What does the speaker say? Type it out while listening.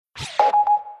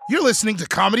You're listening to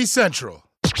Comedy Central.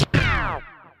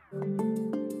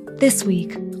 This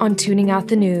week on Tuning Out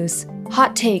the News,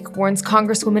 Hot Take warns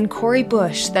Congresswoman Cori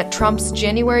Bush that Trump's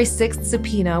January 6th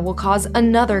subpoena will cause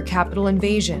another Capitol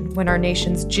invasion when our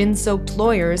nation's gin-soaked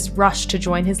lawyers rush to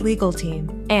join his legal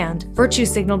team. And Virtue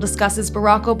Signal discusses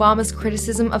Barack Obama's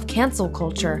criticism of cancel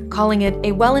culture, calling it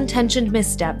a well-intentioned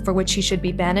misstep for which he should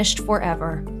be banished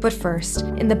forever. But first,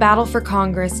 in the battle for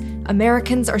Congress,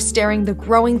 Americans are staring the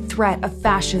growing threat of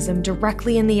fascism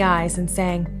directly in the eyes and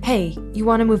saying, "Hey, you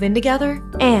want to move in together?"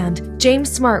 And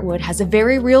James Smartwood has a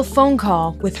very real phone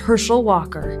call with Herschel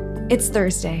Walker. It's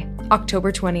Thursday,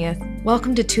 October 20th.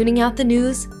 Welcome to Tuning Out the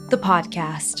News, the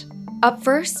podcast. Up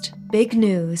first, big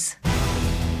news.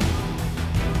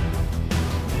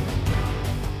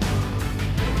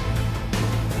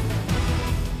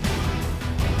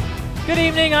 Good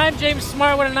evening, I'm James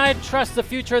Smartwood, and I trust the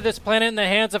future of this planet in the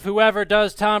hands of whoever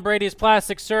does Tom Brady's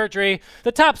plastic surgery.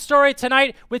 The top story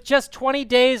tonight, with just 20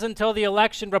 days until the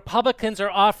election, Republicans are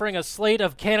offering a slate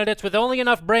of candidates with only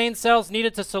enough brain cells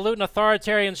needed to salute an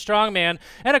authoritarian strongman,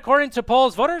 and according to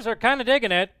polls, voters are kind of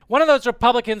digging it. One of those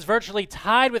Republicans virtually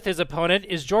tied with his opponent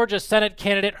is Georgia Senate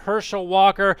candidate Herschel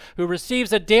Walker, who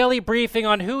receives a daily briefing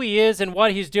on who he is and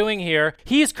what he's doing here.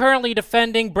 He's currently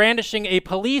defending brandishing a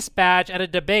police badge at a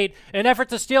debate, an effort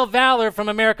to steal valor from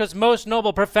America's most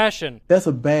noble profession. That's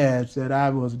a badge that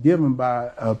I was given by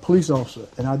a police officer,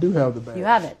 and I do have the badge. You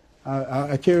have it.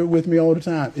 I carry it with me all the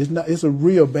time. It's a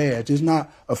real badge. It's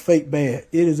not a fake badge.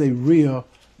 It is a real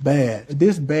badge.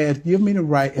 This badge gives me the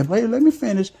right. Let me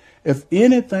finish. If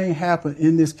anything happened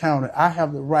in this county, I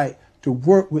have the right to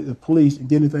work with the police and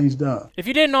getting things done. If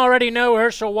you didn't already know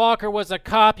Herschel Walker was a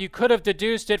cop, you could have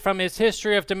deduced it from his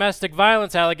history of domestic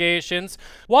violence allegations.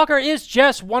 Walker is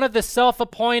just one of the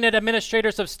self-appointed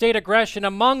administrators of state aggression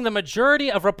among the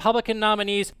majority of Republican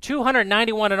nominees,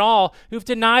 291 in all, who've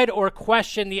denied or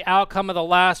questioned the outcome of the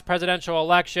last presidential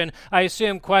election. I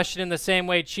assume questioned in the same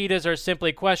way cheetahs are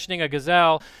simply questioning a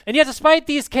gazelle. And yet, despite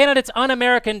these candidates'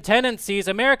 un-American tendencies,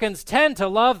 Americans tend to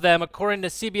love them, according to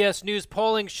CBS News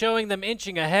polling showing them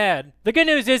inching ahead. The good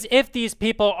news is if these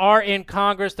people are in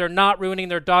Congress, they're not ruining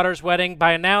their daughter's wedding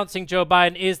by announcing Joe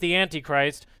Biden is the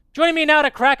Antichrist. Joining me now to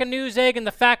crack a news egg in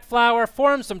the fact flour,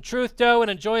 form some truth dough,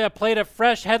 and enjoy a plate of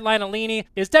fresh headline-alini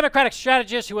is Democratic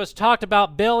strategist who has talked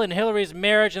about Bill and Hillary's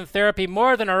marriage and therapy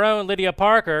more than our own Lydia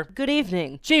Parker. Good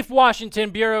evening. Chief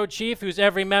Washington Bureau Chief, whose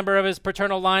every member of his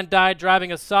paternal line died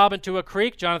driving a sob into a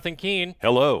creek, Jonathan Keene.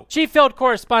 Hello. Chief Field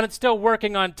Correspondent still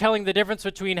working on telling the difference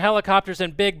between helicopters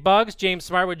and big bugs, James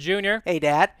Smartwood Jr. Hey,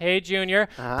 Dad. Hey, Junior.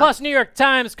 Plus New York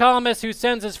Times columnist who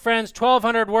sends his friends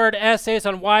 1,200-word essays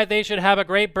on why they should have a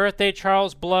great birthday,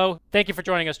 Charles Blow. Thank you for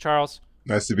joining us, Charles.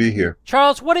 Nice to be here.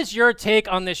 Charles, what is your take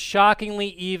on this shockingly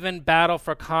even battle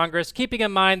for Congress, keeping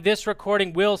in mind this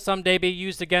recording will someday be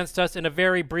used against us in a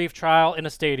very brief trial in a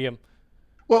stadium?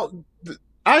 Well,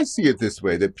 I see it this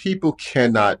way, that people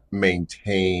cannot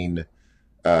maintain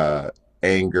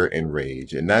anger and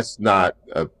rage. And that's not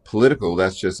political,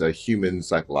 that's just a human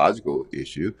psychological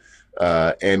issue.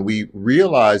 And we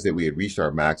realized that we had reached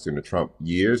our max during the Trump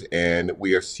years, and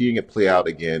we are seeing it play out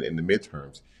again in the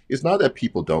midterms. It's not that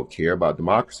people don't care about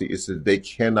democracy, it's that they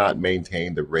cannot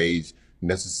maintain the rage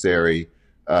necessary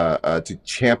to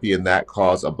champion that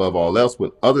cause above all else,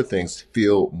 with other things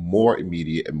feel more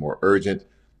immediate and more urgent,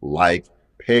 like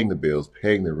paying the bills,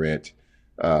 paying the rent,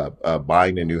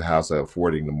 buying a new house,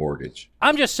 affording the mortgage.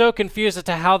 I'm just so confused as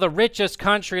to how the richest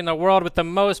country in the world with the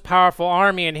most powerful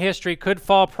army in history could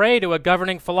fall prey to a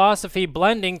governing philosophy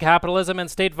blending capitalism and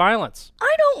state violence.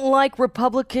 I don't like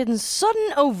Republicans'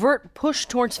 sudden overt push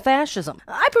towards fascism.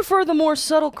 I prefer the more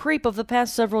subtle creep of the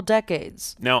past several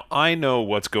decades. Now, I know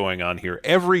what's going on here.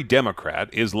 Every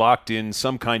Democrat is locked in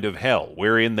some kind of hell,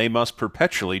 wherein they must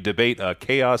perpetually debate a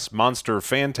chaos monster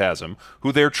phantasm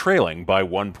who they're trailing by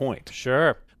 1 point.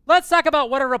 Sure. Let's talk about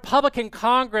what a Republican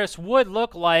Congress would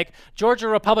look like. Georgia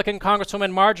Republican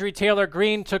Congresswoman Marjorie Taylor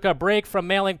Greene took a break from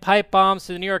mailing pipe bombs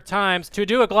to the New York Times to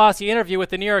do a glossy interview with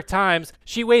the New York Times.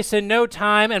 She wasted no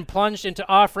time and plunged into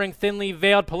offering thinly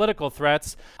veiled political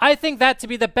threats. I think that to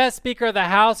be the best Speaker of the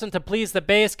House and to please the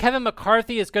base, Kevin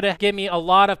McCarthy is going to give me a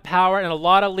lot of power and a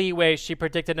lot of leeway, she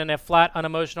predicted in a flat,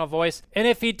 unemotional voice. And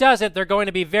if he doesn't, they're going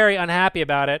to be very unhappy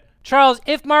about it. Charles,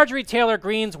 if Marjorie Taylor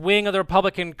Greene's wing of the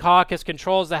Republican caucus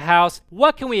controls the House,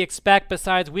 what can we expect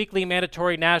besides weekly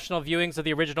mandatory national viewings of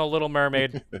the original Little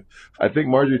Mermaid? I think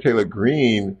Marjorie Taylor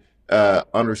Greene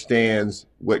understands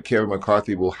what Kevin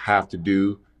McCarthy will have to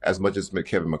do as much as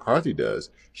Kevin McCarthy does.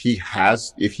 He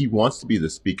has, if he wants to be the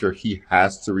speaker, he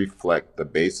has to reflect the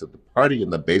base of the party,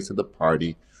 and the base of the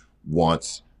party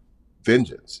wants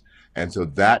vengeance. And so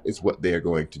that is what they are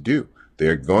going to do.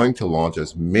 They're going to launch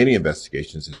as many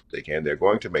investigations as they can. They're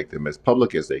going to make them as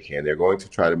public as they can. They're going to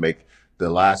try to make the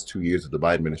last 2 years of the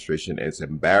Biden administration as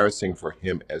embarrassing for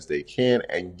him as they can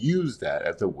and use that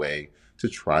as a way to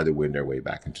try to win their way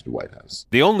back into the White House.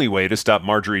 The only way to stop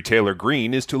Marjorie Taylor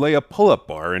Greene is to lay a pull-up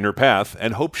bar in her path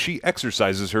and hope she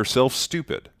exercises herself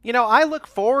stupid. You know, I look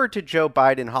forward to Joe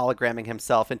Biden hologramming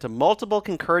himself into multiple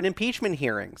concurrent impeachment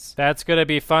hearings. That's going to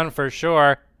be fun for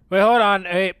sure. Wait, hold on.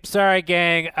 Hey, sorry,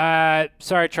 gang.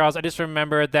 Sorry, Charles. I just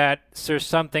remembered that there's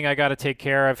something I got to take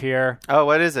care of here. Oh,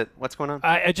 what is it? What's going on?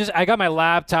 I got my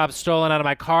laptop stolen out of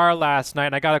my car last night,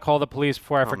 and I got to call the police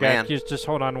before I forget. Man. Just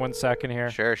hold on 1 second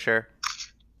here. Sure.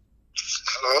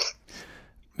 Hello?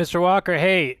 Mr. Walker,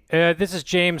 hey, this is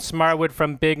James Smartwood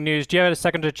from Big News. Do you have a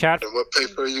second to chat? What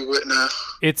paper are you with now?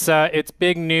 It's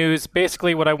Big News.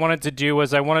 Basically, what I wanted to do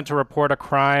was I wanted to report a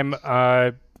crime.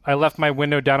 I left my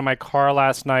window down in my car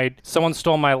last night. Someone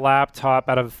stole my laptop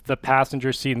out of the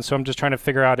passenger seat, and so I'm just trying to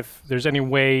figure out if there's any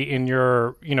way in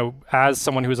your, as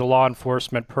someone who's a law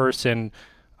enforcement person,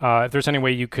 if there's any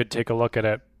way you could take a look at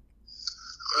it.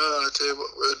 Well, I tell you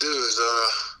what we'll do is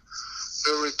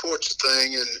we'll report the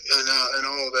thing and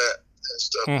all that and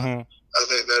stuff. Mm-hmm. I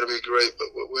think that'll be great, but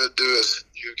what we'll do is,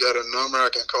 you got a number I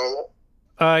can call?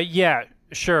 Yeah,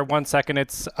 sure. 1 second.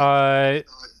 It's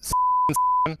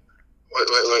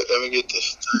Wait, let me get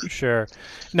this. Sure.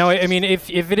 No, I mean, if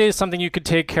it is something you could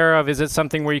take care of, is it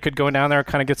something where you could go down there,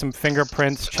 kind of get some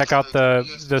fingerprints, check out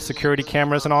the security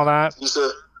cameras and all that? You said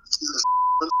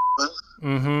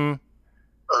Mm-hmm.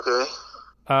 Okay.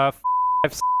 5,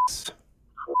 6,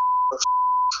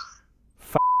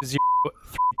 5, 0,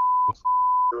 3.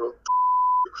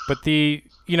 But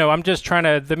I'm just trying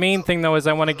to, the main thing though is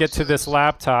I want to get to this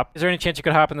laptop. Is there any chance you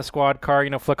could hop in the squad car,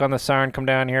 flick on the siren, come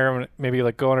down here, and maybe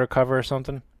go undercover or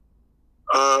something?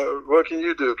 What can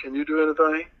you do? Can you do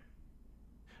anything?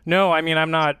 No, I mean,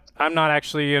 I'm not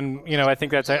actually in, I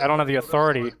think I don't have the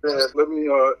authority. Yeah, let me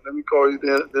call you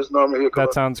then. This number here.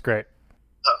 That sounds great.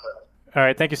 All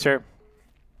right, thank you, sir.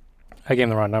 I gave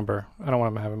him the wrong number. I don't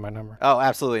want him having my number. Oh,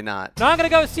 absolutely not. Now I'm going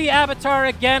to go see Avatar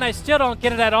again. I still don't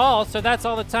get it at all, so that's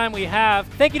all the time we have.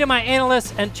 Thank you to my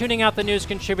analyst and Tuning Out the News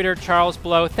contributor, Charles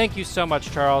Blow. Thank you so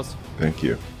much, Charles. Thank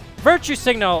you. Virtue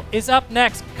Signal is up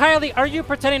next. Kylie, are you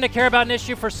pretending to care about an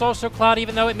issue for Social Cloud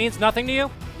even though it means nothing to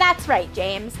you? That's right,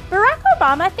 James. Barack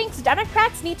Obama thinks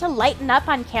Democrats need to lighten up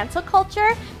on cancel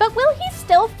culture, but will he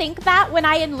still think that when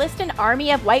I enlist an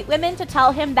army of white women to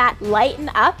tell him that lighten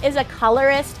up is a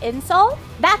colorist insult?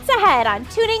 That's ahead on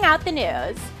Tuning Out the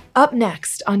News. Up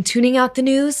next on Tuning Out the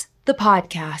News, the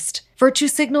podcast. Virtue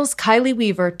Signal's Kylie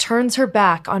Weaver turns her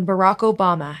back on Barack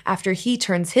Obama after he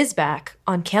turns his back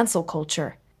on cancel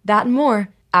culture. That and more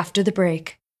after the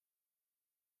break.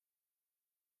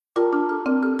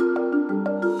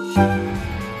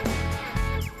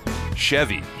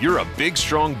 Chevy, you're a big,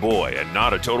 strong boy and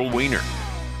not a total wiener.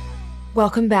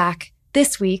 Welcome back.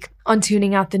 This week, on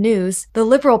Tuning Out the News, the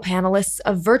liberal panelists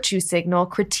of Virtue Signal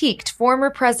critiqued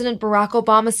former President Barack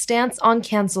Obama's stance on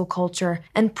cancel culture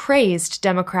and praised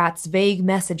Democrats' vague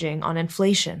messaging on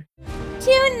inflation.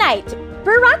 Tonight,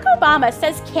 Barack Obama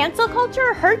says cancel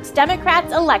culture hurts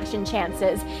Democrats' election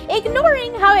chances,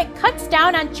 ignoring how it cuts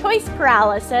down on choice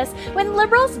paralysis when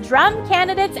liberals drum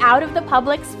candidates out of the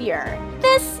public sphere.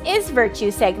 This is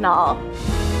Virtue Signal.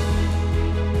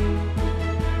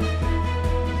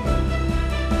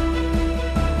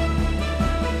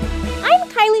 I'm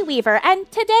Kylie Weaver,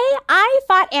 and today I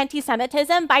fought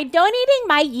anti-Semitism by donating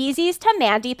my Yeezys to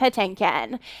Mandy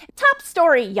Patinkin. Top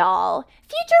story, y'all.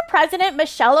 Future President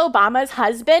Michelle Obama's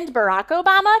husband, Barack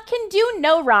Obama, can do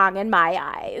no wrong in my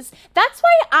eyes. That's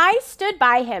why I stood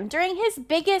by him during his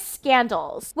biggest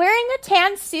scandals, wearing a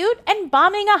tan suit and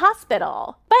bombing a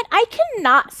hospital. But I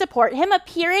cannot support him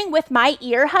appearing with my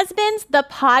ear husbands, the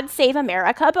Pod Save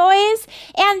America boys,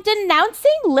 and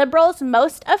denouncing liberals'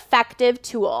 most effective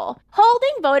tool,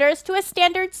 holding voters to a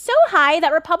standard so high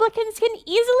that Republicans can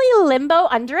easily limbo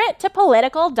under it to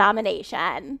political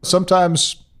domination.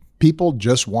 Sometimes people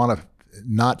just want to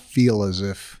not feel as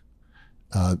if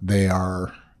they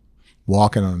are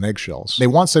walking on eggshells. They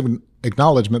want some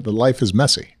acknowledgement that life is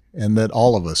messy and that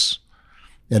all of us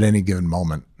at any given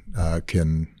moment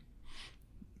can,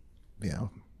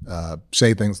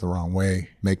 say things the wrong way,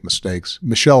 make mistakes.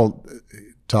 Michelle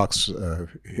talks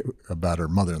about her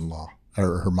mother-in-law,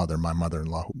 or her mother, my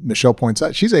mother-in-law. Michelle points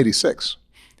out she's 86.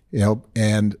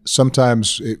 And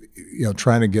sometimes,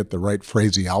 trying to get the right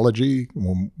phraseology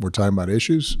when we're talking about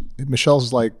issues,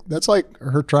 Michelle's like, that's like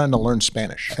her trying to learn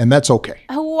Spanish, and that's okay.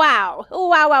 Wow, Wow.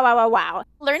 Wow.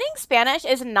 Learning Spanish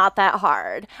is not that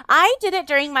hard. I did it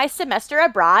during my semester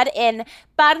abroad in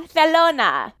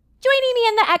Barcelona. Joining me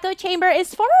in the echo chamber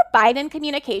is former Biden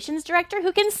communications director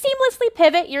who can seamlessly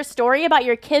pivot your story about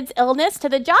your kid's illness to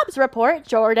the jobs report,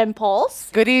 Jordan Pulse.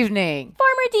 Good evening.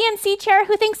 Former DNC chair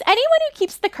who thinks anyone who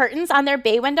keeps the curtains on their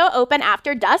bay window open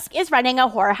after dusk is running a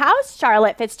whorehouse,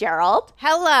 Charlotte Fitzgerald.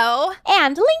 Hello.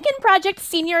 And Lincoln Project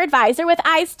senior advisor with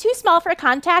eyes too small for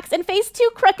contacts and face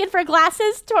too crooked for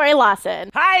glasses, Tori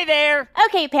Lawson. Hi there.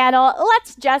 Okay, panel,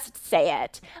 let's just say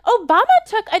it. Obama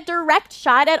took a direct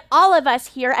shot at all of us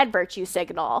here at Virtue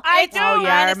Signal. I do. Oh,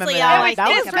 yeah, I remember that. It was That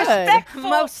was disrespectful,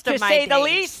 Most of to my say the days.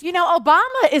 least. You know,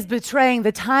 Obama is betraying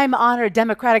the time-honored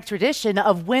Democratic tradition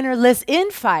of winnerless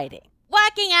infighting.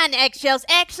 Walking on eggshells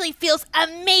actually feels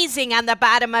amazing on the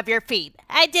bottom of your feet.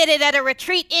 I did it at a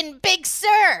retreat in Big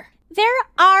Sur. There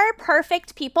are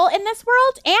perfect people in this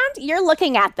world, and you're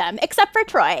looking at them, except for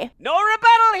Troy. No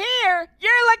rebuttal here.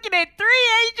 You're looking at 3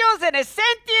 angels and a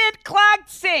sentient clogged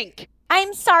sink.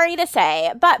 I'm sorry to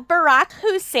say, but Barack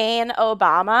Hussein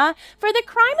Obama, for the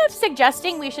crime of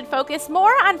suggesting we should focus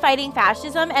more on fighting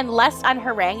fascism and less on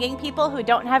haranguing people who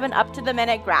don't have an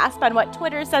up-to-the-minute grasp on what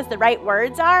Twitter says the right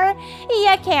words are,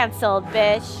 ya canceled,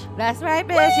 bish. That's right,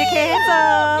 bitch. You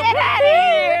canceled. Get out of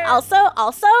here.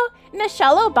 Also,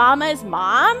 Michelle Obama's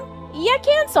mom, ya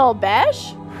canceled,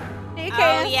 bish.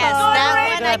 Oh, yes, that one I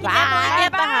can definitely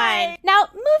get behind. Now,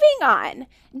 moving on.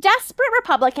 Desperate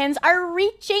Republicans are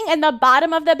reaching in the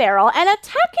bottom of the barrel and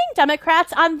attacking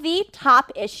Democrats on the top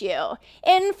issue,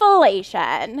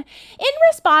 inflation. In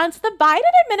response, the Biden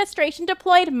administration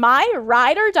deployed my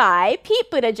ride or die,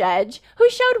 Pete Buttigieg, who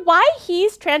showed why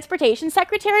he's transportation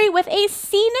secretary with a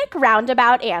scenic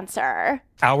roundabout answer.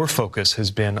 Our focus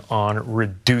has been on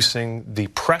reducing the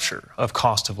pressure of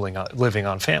cost of living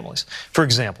on families. For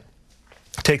example,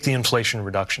 take the Inflation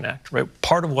Reduction Act, right?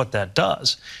 Part of what that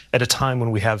does at a time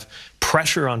when we have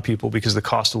pressure on people because the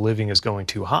cost of living is going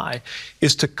too high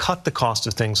is to cut the cost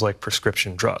of things like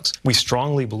prescription drugs. We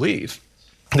strongly believe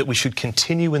that we should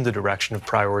continue in the direction of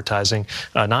prioritizing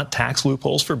not tax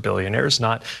loopholes for billionaires,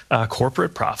 not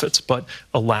corporate profits, but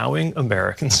allowing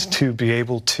Americans to be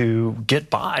able to get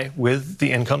by with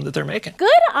the income that they're making. Good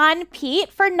on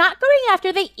Pete for not going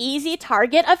after the easy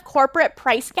target of corporate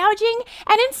price gouging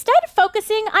and instead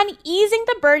focusing on easing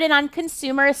the burden on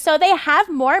consumers so they have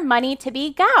more money to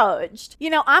be gouged. You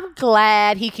know, I'm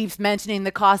glad he keeps mentioning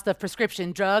the cost of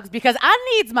prescription drugs because I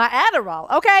needs my Adderall,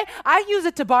 okay? I use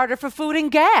it to barter for food and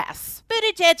gas.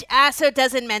 Buttigieg also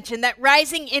doesn't mention that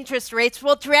rising interest rates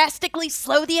will drastically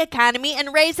slow the economy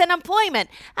and raise unemployment.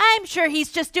 I'm sure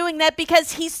he's just doing that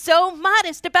because he's so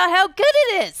modest about how good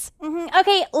it is.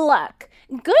 Okay, look.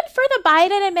 Good for the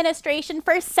Biden administration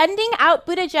for sending out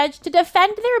Buttigieg to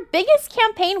defend their biggest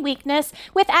campaign weakness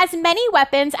with as many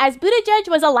weapons as Buttigieg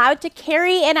was allowed to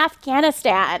carry in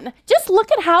Afghanistan. Just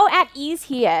look at how at ease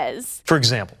he is. For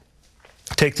example,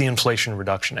 take the Inflation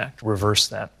Reduction Act, reverse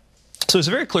that. So it's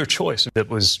a very clear choice that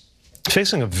was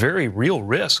facing a very real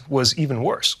risk was even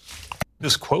worse.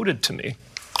 This quoted to me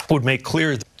would make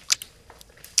clear that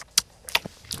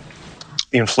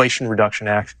the Inflation Reduction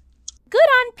Act. Good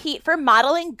on Pete for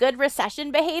modeling good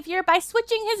recession behavior by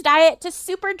switching his diet to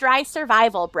super dry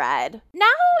survival bread. Now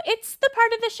it's the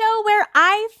part of the show where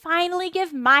I finally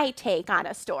give my take on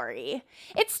a story.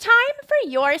 It's time for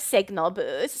your signal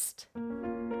boost.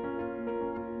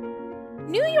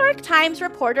 New York Times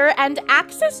reporter and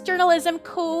Access journalism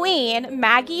queen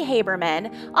Maggie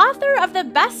Haberman, author of the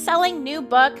best-selling new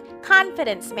book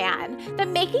Confidence Man, The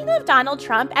Making of Donald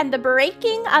Trump and the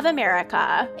Breaking of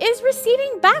America, is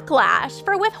receiving backlash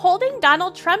for withholding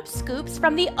Donald Trump scoops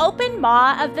from the open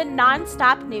maw of the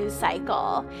nonstop news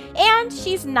cycle. And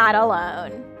she's not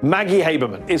alone. Maggie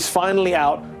Haberman is finally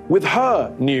out with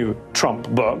her new Trump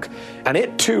book, and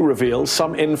it too reveals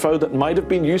some info that might have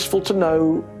been useful to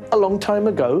know a long time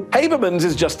ago. Haberman's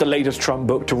is just the latest Trump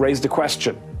book to raise the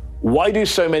question: why do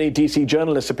so many DC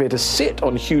journalists appear to sit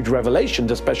on huge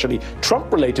revelations, especially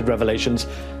Trump-related revelations,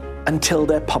 until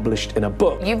they're published in a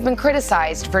book? You've been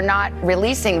criticized for not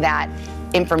releasing that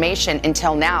information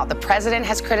until now. The president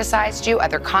has criticized you,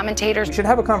 other commentators. You should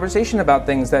have a conversation about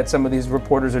things that some of these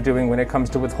reporters are doing when it comes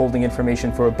to withholding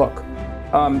information for a book.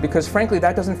 Because frankly,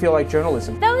 that doesn't feel like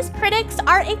journalism. Those critics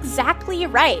are exactly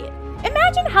right.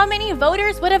 Imagine how many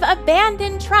voters would have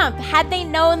abandoned Trump had they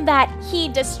known that he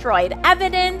destroyed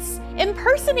evidence,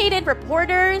 impersonated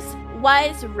reporters,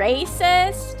 was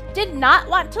racist, did not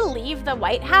want to leave the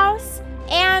White House,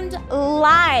 and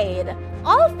lied.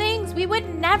 All things we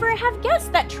would never have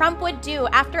guessed that Trump would do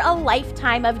after a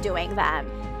lifetime of doing them.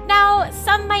 Now,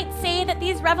 some might say that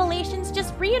these revelations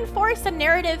just reinforce a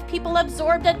narrative people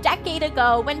absorbed a decade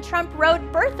ago when Trump rode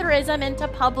birtherism into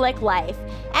public life.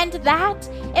 And that,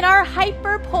 in our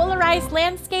hyper-polarized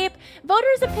landscape,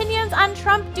 voters' opinions on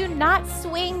Trump do not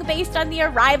swing based on the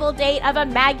arrival date of a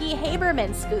Maggie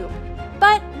Haberman scoop.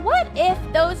 But what if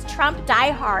those Trump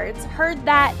diehards heard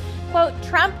that, quote,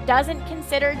 Trump doesn't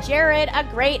consider Jared a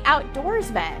great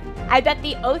outdoorsman? I bet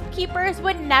the Oath Keepers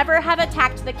would never have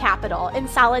attacked the Capitol in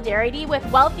solidarity with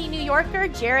wealthy New Yorker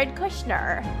Jared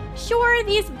Kushner. Sure,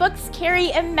 these books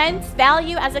carry immense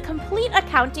value as a complete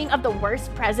accounting of the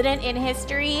worst president in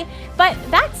history, but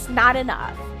that's not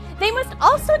enough. They must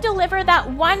also deliver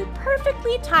that one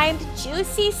perfectly timed,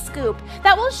 juicy scoop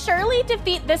that will surely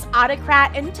defeat this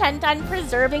autocrat intent on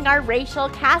preserving our racial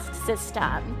caste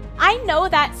system. I know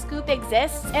that scoop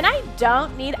exists, and I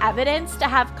don't need evidence to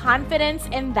have confidence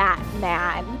in that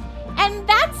man. And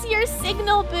that's your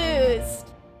signal boost.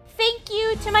 Thank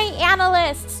you to my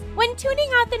analysts. When Tuning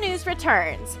Out the News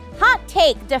returns, Hot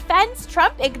Take defends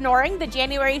Trump ignoring the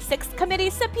January 6th committee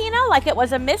subpoena like it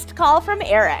was a missed call from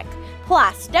Eric.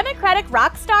 Plus, Democratic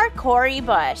rock star Cori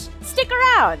Bush. Stick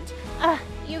around.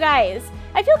 You guys,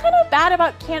 I feel kind of bad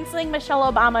about canceling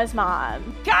Michelle Obama's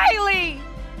mom. Kylie,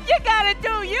 you gotta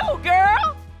do you,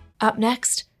 girl. Up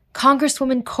next,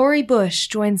 Congresswoman Cori Bush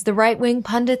joins the right-wing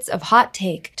pundits of Hot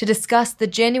Take to discuss the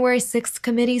January 6th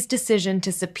committee's decision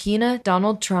to subpoena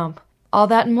Donald Trump. All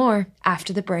that and more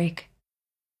after the break.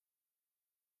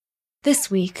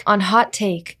 This week on Hot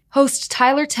Take, host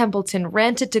Tyler Templeton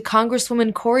ranted to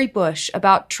Congresswoman Cori Bush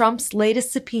about Trump's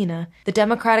latest subpoena, the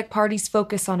Democratic Party's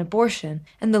focus on abortion,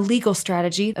 and the legal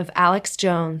strategy of Alex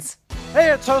Jones.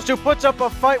 Hey, it's host who puts up a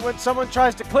fight when someone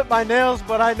tries to clip my nails,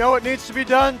 but I know it needs to be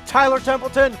done, Tyler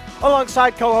Templeton,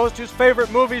 alongside co-host whose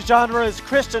favorite movie genre is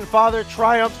Christian Father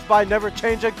triumphs by never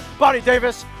changing, Bonnie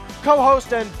Davis,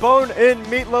 co-host and bone-in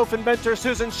meatloaf inventor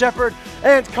Susan Shepard,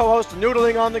 and co-host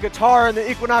noodling on the guitar in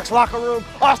the Equinox locker room,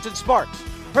 Austin Sparks.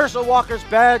 Herschel Walker's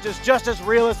badge is just as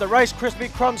real as the Rice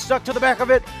Krispie crumb stuck to the back of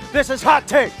it. This is Hot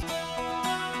Take.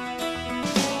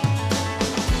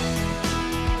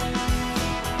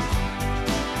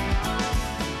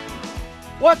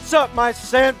 What's up, my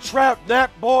sand trap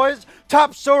nap boys?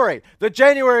 Top story. The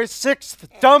January 6th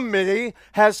Dummity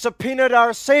has subpoenaed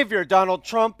our savior, Donald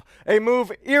Trump, a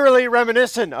move eerily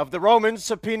reminiscent of the Romans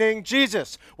subpoenaing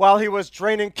Jesus while he was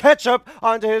draining ketchup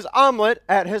onto his omelet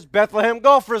at his Bethlehem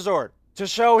golf resort. To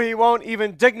show he won't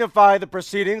even dignify the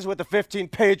proceedings with a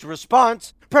 15-page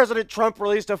response, President Trump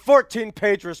released a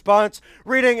 14-page response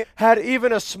reading, "Had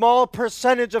even a small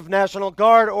percentage of National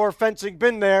Guard or fencing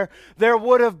been there, there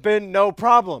would have been no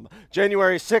problem.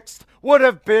 January 6th would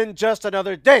have been just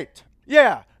another date."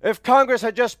 Yeah, if Congress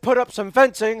had just put up some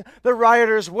fencing, the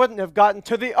rioters wouldn't have gotten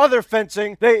to the other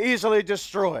fencing they easily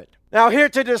destroyed. Now, here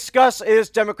to discuss is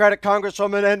Democratic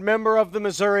Congresswoman and member of the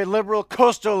Missouri liberal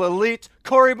coastal elite,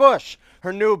 Cori Bush.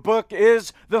 Her new book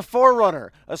is The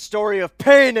Forerunner, a story of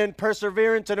pain and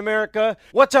perseverance in America.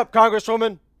 What's up,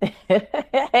 Congresswoman?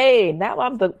 Hey, now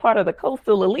I'm the part of the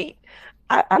coastal elite.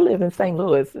 I live in St.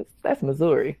 Louis. That's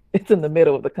Missouri. It's in the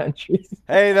middle of the country.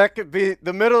 Hey, that could be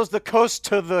the middle's the coast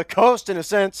to the coast in a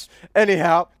sense.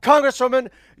 Anyhow, Congresswoman,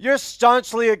 you're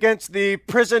staunchly against the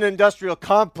prison industrial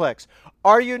complex.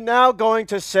 Are you now going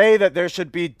to say that there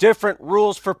should be different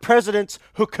rules for presidents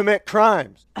who commit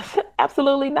crimes?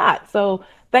 Absolutely not. So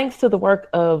thanks to the work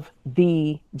of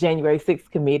the January 6th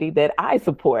committee that I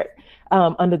support,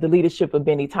 under the leadership of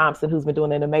Benny Thompson, who's been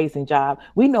doing an amazing job,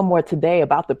 we know more today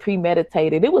about the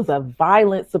premeditated. It was a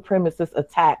violent supremacist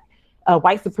attack, a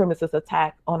white supremacist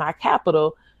attack on our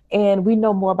Capitol. And we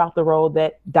know more about the role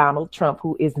that Donald Trump,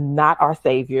 who is not our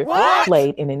savior,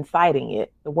 played in inciting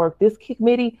it. The work this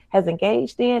committee has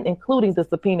engaged in, including the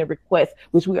subpoena request,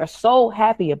 which we are so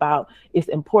happy about, is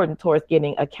important towards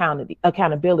getting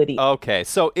accountability. Okay,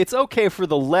 so it's okay for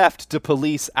the left to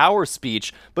police our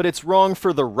speech, but it's wrong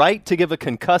for the right to give a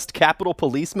concussed Capitol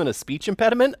policeman a speech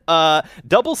impediment?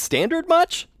 Double standard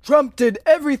much? Trump did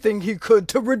everything he could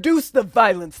to reduce the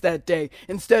violence that day.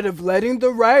 Instead of letting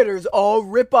the rioters all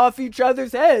rip off each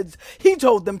other's heads, he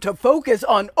told them to focus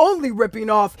on only ripping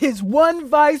off his one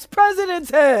vice president's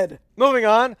head. Moving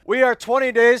on, we are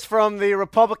 20 days from the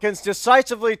Republicans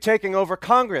decisively taking over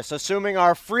Congress, assuming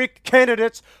our freak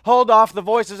candidates hold off the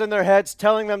voices in their heads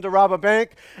telling them to rob a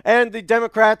bank, and the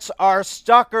Democrats are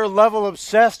stalker-level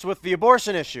obsessed with the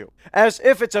abortion issue, as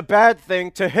if it's a bad thing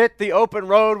to hit the open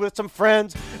road with some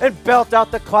friends and belt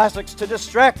out the classics to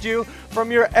distract you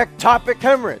from your ectopic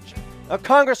hemorrhage.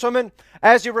 Congresswoman,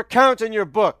 as you recount in your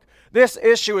book, This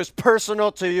issue is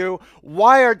personal to you.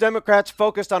 Why are Democrats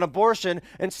focused on abortion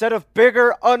instead of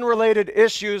bigger, unrelated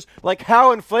issues like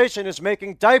how inflation is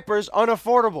making diapers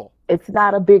unaffordable? It's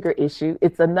not a bigger issue.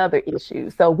 It's another issue.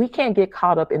 So we can't get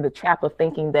caught up in the trap of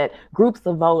thinking that groups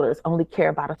of voters only care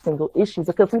about a single issue,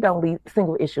 because we don't lead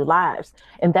single issue lives.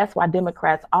 And that's why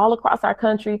Democrats all across our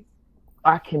country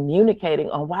are communicating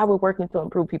on why we're working to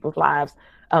improve people's lives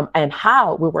and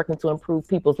how we're working to improve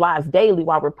people's lives daily,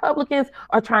 while Republicans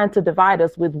are trying to divide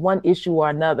us with one issue or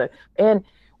another. And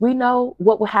we know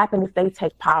what will happen if they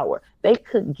take power. They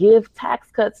could give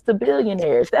tax cuts to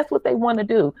billionaires. That's what they want to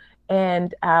do.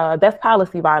 And that's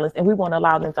policy violence, and we won't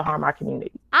allow them to harm our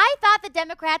community. I thought the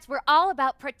Democrats were all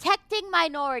about protecting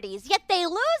minorities, yet they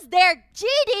lose their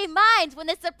GD minds when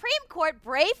the Supreme Court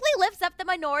bravely lifts up the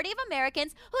minority of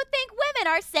Americans who think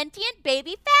women are sentient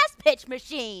baby fast-pitch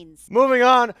machines. Moving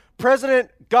on, President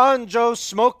Ganjo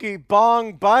Smokey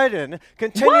Bong Biden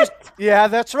continues... What? Yeah,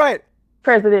 that's right.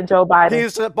 President Joe Biden.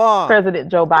 He's a bong.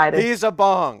 President Joe Biden. He's a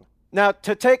bong. Now,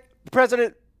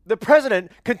 the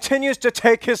president continues to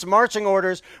take his marching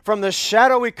orders from the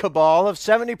shadowy cabal of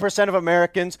 70% of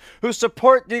Americans who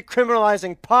support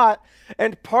decriminalizing pot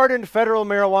and pardon federal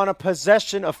marijuana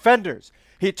possession offenders.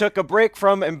 He took a break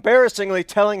from embarrassingly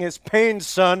telling his pained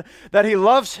son that he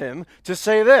loves him to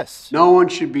say this. No one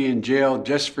should be in jail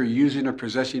just for using or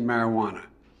possessing marijuana.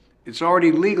 It's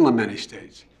already legal in many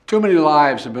states. Too many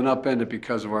lives have been upended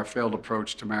because of our failed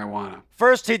approach to marijuana.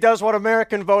 First, he does what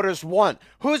American voters want.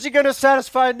 Who's he going to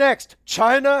satisfy next?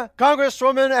 China?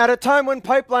 Congresswoman, at a time when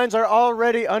pipelines are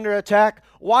already under attack,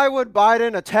 why would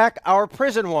Biden attack our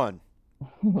prison one?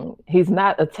 He's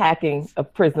not attacking the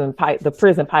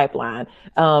prison pipeline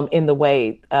in the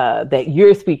way that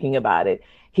you're speaking about it.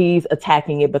 He's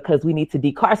attacking it because we need to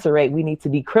decarcerate, we need to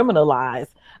decriminalize,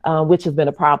 which has been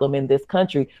a problem in this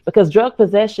country, because drug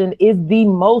possession is the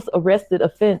most arrested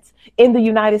offense in the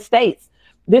United States.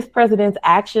 This president's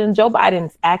action, Joe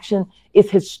Biden's action, is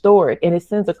historic, and it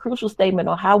sends a crucial statement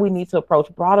on how we need to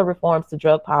approach broader reforms to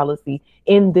drug policy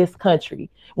in this country.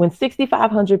 When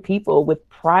 6,500 people with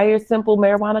prior simple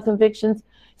marijuana convictions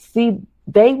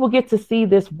they will get to see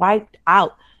this wiped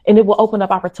out. And it will open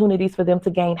up opportunities for them to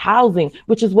gain housing,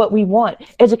 which is what we want,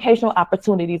 educational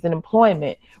opportunities and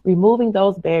employment. Removing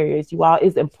those barriers, you all,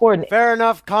 is important. Fair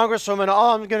enough, Congresswoman.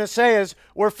 All I'm going to say is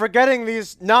we're forgetting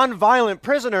these nonviolent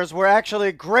prisoners were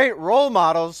actually great role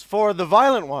models for the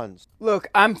violent ones. Look,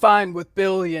 I'm fine with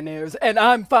billionaires, and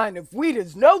I'm fine if weed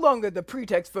is no longer the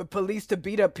pretext for police to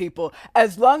beat up people,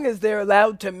 as long as they're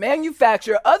allowed to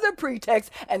manufacture other pretexts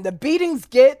and the beatings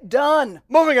get done.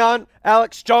 Moving on,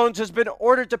 Alex Jones has been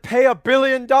ordered to pay $1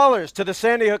 billion to the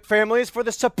Sandy Hook families for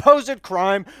the supposed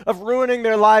crime of ruining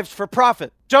their lives for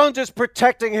profit. Jones is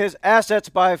protecting his assets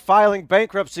by filing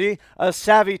bankruptcy, a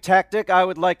savvy tactic I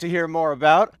would like to hear more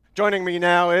about. Joining me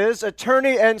now is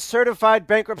attorney and certified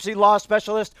bankruptcy law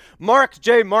specialist Mark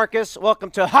J. Marcus.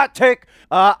 Welcome to Hot Take.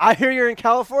 I hear you're in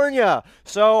California,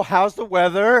 so how's the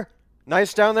weather?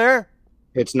 Nice down there?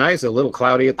 It's nice, a little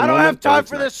cloudy at the moment. I don't have time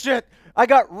for this shit. I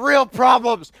got real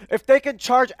problems. If they can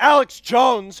charge Alex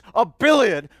Jones $1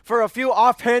 billion for a few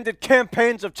offhanded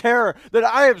campaigns of terror, then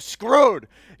I am screwed.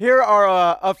 Here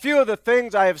are a few of the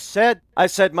things I have said. I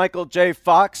said Michael J.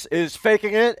 Fox is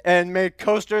faking it and made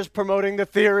coasters promoting the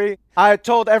theory. I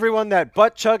told everyone that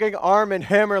butt-chugging Arm &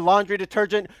 Hammer laundry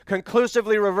detergent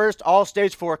conclusively reversed all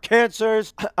stage 4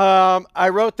 cancers. I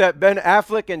wrote that Ben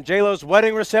Affleck and J-Lo's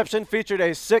wedding reception featured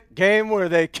a sick game where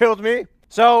they killed me.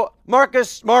 So,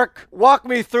 Mark, walk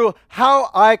me through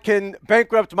how I can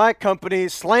bankrupt my company,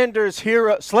 Slander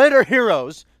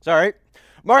Heroes.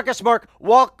 Mark,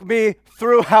 walk me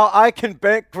through how I can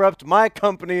bankrupt my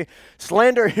company,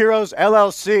 Slander Heroes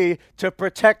LLC, to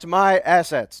protect my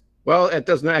assets. Well, it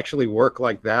doesn't actually work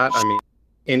like that. I mean,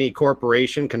 any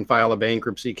corporation can file a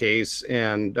bankruptcy case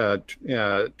and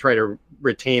try to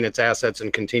retain its assets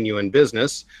and continue in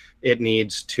business. It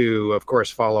needs to, of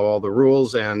course, follow all the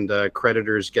rules, and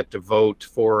creditors get to vote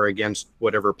for or against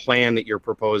whatever plan that you're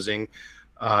proposing.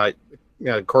 A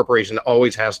corporation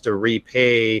always has to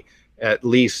repay at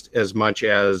least as much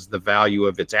as the value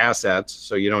of its assets.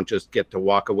 So you don't just get to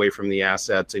walk away from the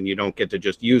assets, and you don't get to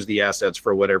just use the assets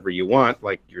for whatever you want.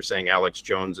 Like you're saying, Alex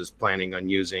Jones is planning on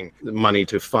using the money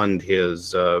to fund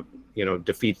his,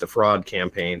 defeat the fraud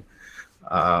campaign.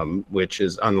 Which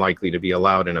is unlikely to be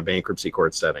allowed in a bankruptcy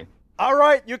court setting. All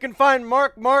right, you can find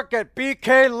Mark at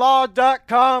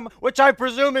bklaw.com, which I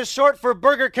presume is short for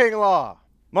Burger King Law.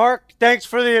 Mark, thanks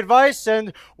for the advice,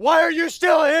 and why are you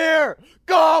still here?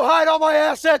 Go hide all my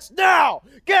assets now!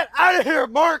 Get out of here,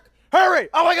 Mark! Hurry!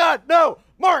 Oh my God, no!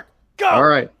 Mark, go! All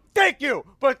right. Thank you,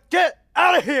 but get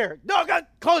Out of here! No, God,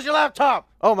 close your laptop!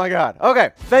 Oh my God.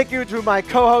 Okay. Thank you to my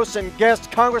co-host and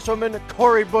guest, Congresswoman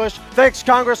Cori Bush. Thanks,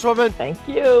 Congresswoman. Thank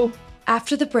you.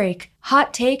 After the break,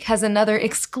 Hot Take has another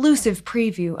exclusive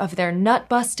preview of their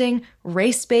nut-busting,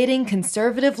 race-baiting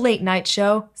conservative late-night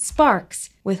show, Sparks,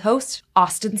 with host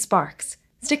Austin Sparks.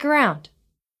 Stick around.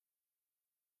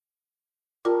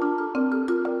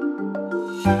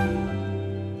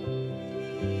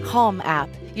 Calm app.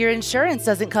 Your insurance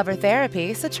doesn't cover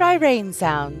therapy, so try rain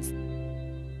sounds.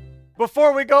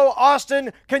 Before we go,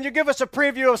 Austin, can you give us a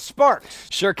preview of Sparks?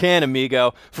 Sure can,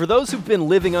 amigo. For those who've been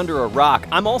living under a rock,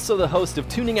 I'm also the host of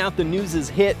Tuning Out the News'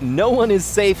 hit No One Is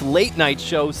Safe late night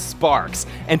show, Sparks.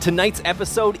 And tonight's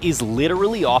episode is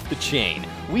literally off the chain.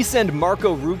 We send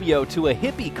Marco Rubio to a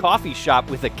hippie coffee shop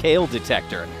with a kale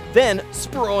detector. Then,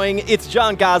 sproing, it's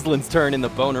John Goslin's turn in the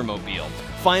Bonermobile.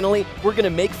 Finally, we're gonna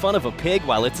make fun of a pig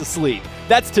while it's asleep.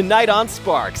 That's tonight on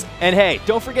Sparks. And hey,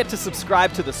 don't forget to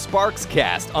subscribe to the Sparks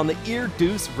Cast on the Ear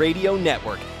Deuce Radio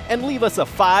Network and leave us a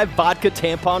 5 vodka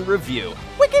tampon review.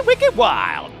 Wicked, wicked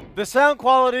wild. The sound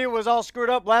quality was all screwed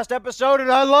up last episode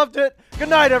and I loved it. Good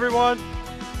night, everyone.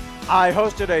 I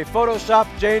hosted a Photoshop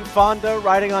Jane Fonda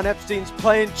riding on Epstein's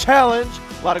plane challenge.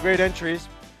 A lot of great entries.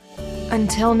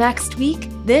 Until next week,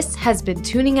 this has been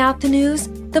Tuning Out the News,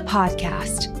 the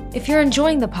podcast. If you're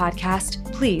enjoying the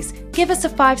podcast, please give us a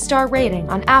 5-star rating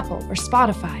on Apple or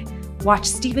Spotify. Watch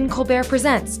Stephen Colbert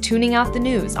Presents Tuning Out the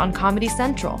News on Comedy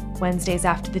Central, Wednesdays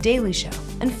after The Daily Show.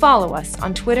 And follow us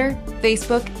on Twitter,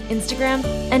 Facebook, Instagram,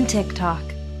 and TikTok.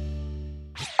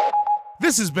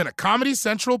 This has been a Comedy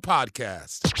Central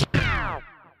podcast.